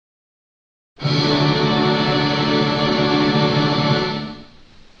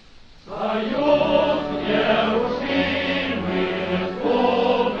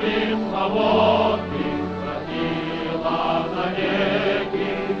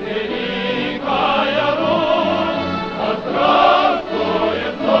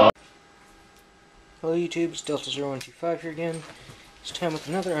YouTube? It's Delta0125 here again. It's time with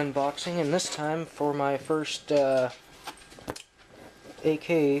another unboxing, and this time for my first AK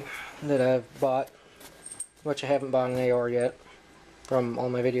that I've bought, which I haven't bought an AR yet. From all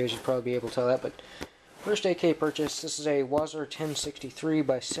my videos you'd probably be able to tell that, but first AK purchase. This is a WASR-10 63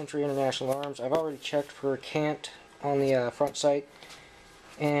 by Century International Arms. I've already checked for a cant on the front sight.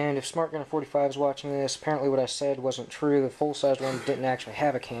 And if Smart Gunner 45 is watching this, apparently what I said wasn't true. The full-size one didn't actually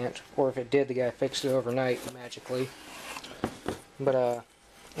have a cant, or if it did, the guy fixed it overnight magically. But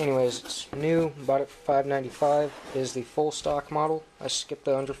anyways, it's new. Bought it for $5.95. Is the full stock model. I skipped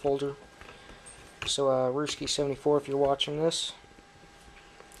the underfolder. So Ruski74, if you're watching this,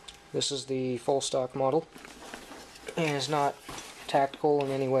 this is the full stock model, and it's not tactical in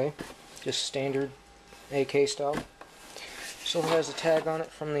any way, just standard AK style. Still has a tag on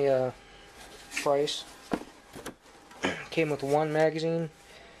it from the price. Came with one magazine.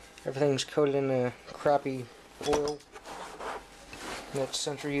 Everything's coated in the crappy oil that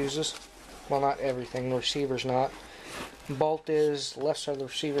Century uses. Well, not everything. The receiver's not. Bolt is. The left side of the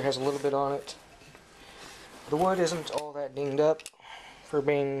receiver has a little bit on it. The wood isn't all that dinged up for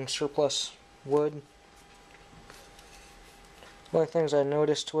being surplus wood. The only things I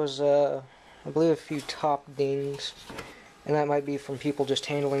noticed was, I believe, a few top dings. And that might be from people just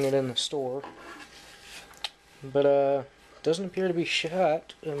handling it in the store. But, doesn't appear to be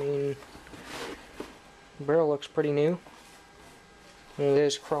shot. I mean, the barrel looks pretty new. And it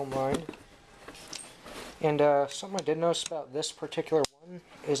is chrome lined. And, something I did notice about this particular one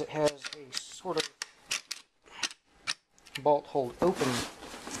is it has a sort of bolt hold open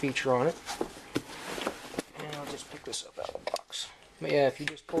feature on it. And I'll just pick this up out of the box. But yeah, if you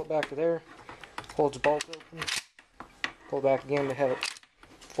just pull it back to there, holds bolt open. Pull back again to have it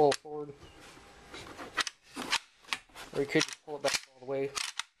full forward. Or you could just pull it back all the way.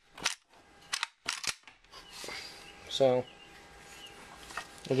 So,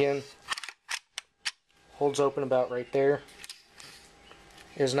 again, holds open about right there.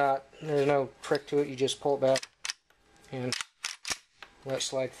 There's no trick to it, you just pull it back and let it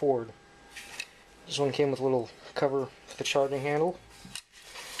slide forward. This one came with a little cover for the charging handle.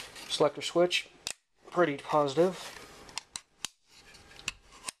 Selector switch, pretty positive.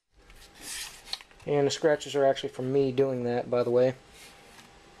 And the scratches are actually from me doing that, by the way.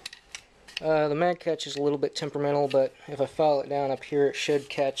 The mag catch is a little bit temperamental, but if I file it down up here, it should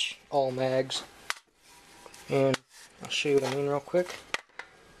catch all mags. And I'll show you what I mean real quick.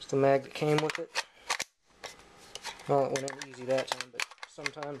 It's the mag that came with it. Well, it went in easy that time, but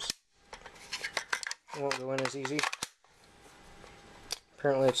sometimes it won't go in as easy.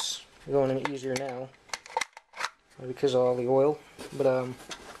 Apparently it's going in easier now because of all the oil. But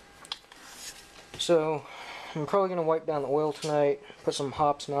so, I'm probably going to wipe down the oil tonight, put some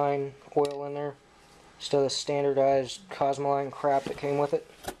Hops 9 oil in there, instead of the standardized Cosmoline crap that came with it.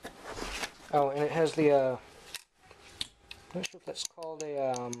 Oh, and it has the, I'm not sure if that's called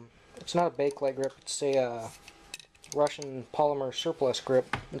a, it's not a Bakelite grip, it's a Russian polymer surplus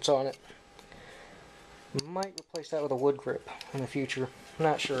grip that's on it. Might replace that with a wood grip in the future, I'm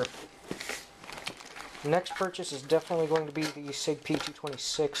not sure. The next purchase is definitely going to be the SIG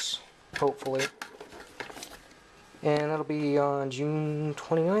P226, hopefully. And that'll be on June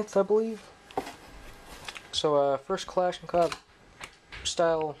 29th, I believe. So, first Kalashnikov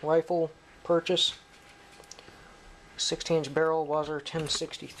style rifle purchase. 16-inch barrel, WASR-10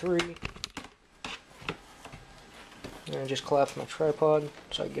 63. And I just collapsed my tripod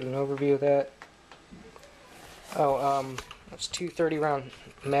so I can get an overview of that. Oh, that's 2 30-round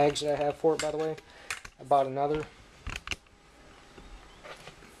mags that I have for it, by the way. I bought another.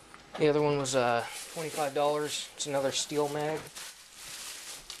 The other one was $25. It's another steel mag.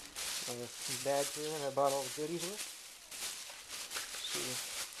 Bag here, and I bought all the goodies with.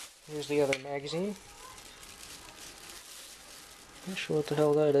 See, here's the other magazine. Not sure what the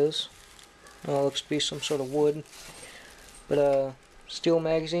hell that is. Oh, it looks to be some sort of wood. But steel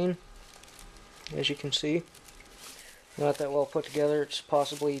magazine, as you can see. Not that well put together. It's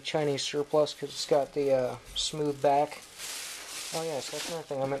possibly Chinese surplus because it's got the smooth back. Oh yes, that's another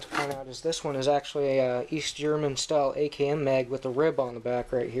thing I meant to point out, is this one is actually a East German style AKM mag with a rib on the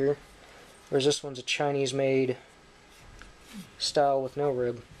back right here, whereas this one's a Chinese made style with no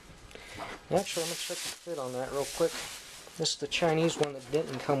rib. Actually, I'm going to check the fit on that real quick. This is the Chinese one that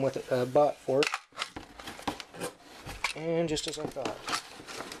didn't come with it, bought for it. And just as I thought,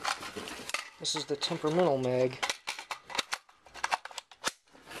 this is the temperamental mag.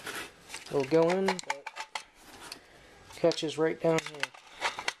 It'll go in, but catches right down here.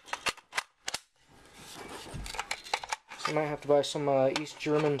 So I might have to buy some East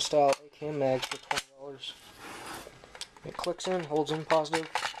German style AKM mags for $20. $10. It clicks in, holds in positive.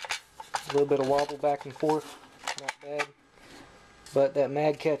 A little bit of wobble back and forth, not bad. But that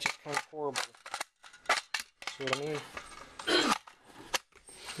mag catch is kind of horrible. See what I mean?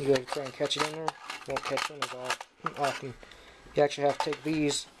 You go to try and catch it in there, won't catch in as often. You actually have to take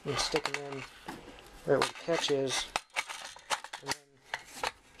these and stick them in right where the catch is, and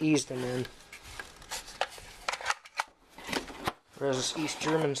then ease them in. Whereas this East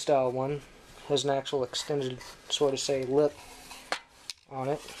German style one has an actual extended, sort of say, lip on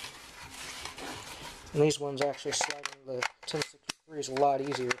it. And these ones actually slide into the 1063 is a lot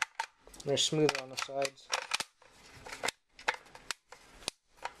easier. They're smoother on the sides.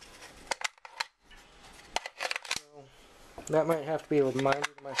 So that might have to be a reminder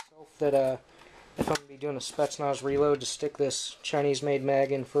to myself that if I'm going to be doing a Spetsnaz reload, to stick this Chinese-made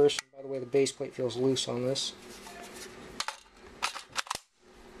mag in first. And by the way, the base plate feels loose on this.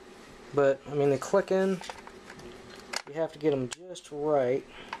 But, I mean, they click in. You have to get them just right.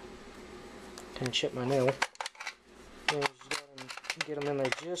 Kind of chip my nail. And you just gotta get them in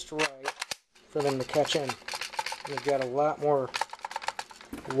there just right for them to catch in. They've got a lot more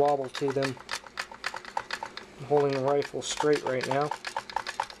wobble to them. I'm holding the rifle straight right now.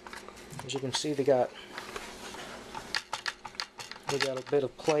 As you can see, they got a bit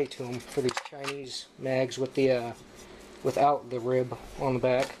of play to them for these Chinese mags with the without the rib on the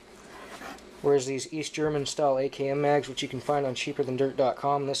back. Whereas these East German style AKM mags, which you can find on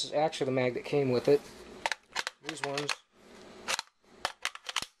cheaperthandirt.com, this is actually the mag that came with it. These ones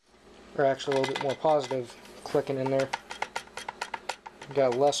are actually a little bit more positive, clicking in there.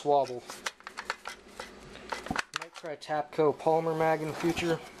 Got less wobble. Might try a Tapco polymer mag in the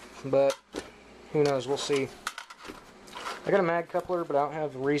future, but who knows, we'll see. I got a mag coupler, but I don't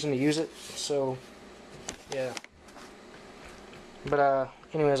have a reason to use it, so yeah. But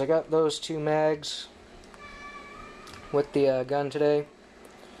anyways, I got those two mags with the gun today.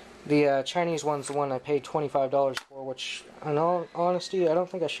 The Chinese one's the one I paid $25 for, which, in all honesty, I don't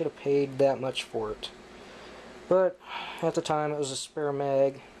think I should have paid that much for it. But at the time, it was a spare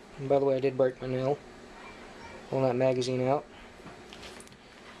mag. And by the way, I did break my nail pulling that magazine out.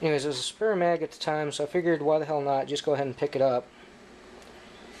 Anyways, it was a spare mag at the time, so I figured, why the hell not, just go ahead and pick it up.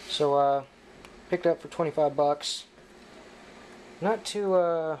 So, picked it up for 25 bucks. Not too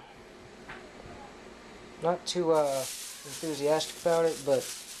enthusiastic about it, but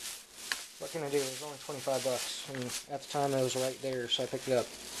what can I do? It was only 25 bucks, and at the time it was right there, so I picked it up.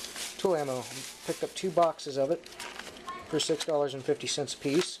 Tool ammo. Picked up 2 boxes of it for $6.50 a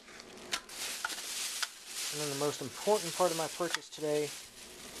piece. And then the most important part of my purchase today,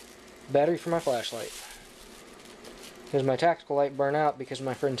 battery for my flashlight. Because my tactical light burned out because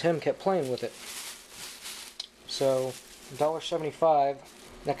my friend Tim kept playing with it. So, $1.75.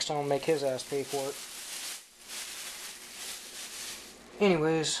 Next time I'll make his ass pay for it.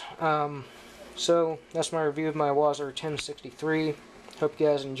 Anyways, so that's my review of my WASR-10 Hope you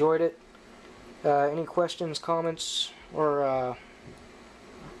guys enjoyed it. Any questions, comments, or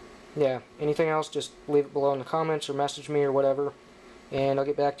yeah, anything else, just leave it below in the comments or message me or whatever, and I'll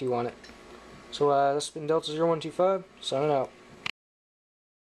get back to you on it. So this has been Delta 0125, signing out.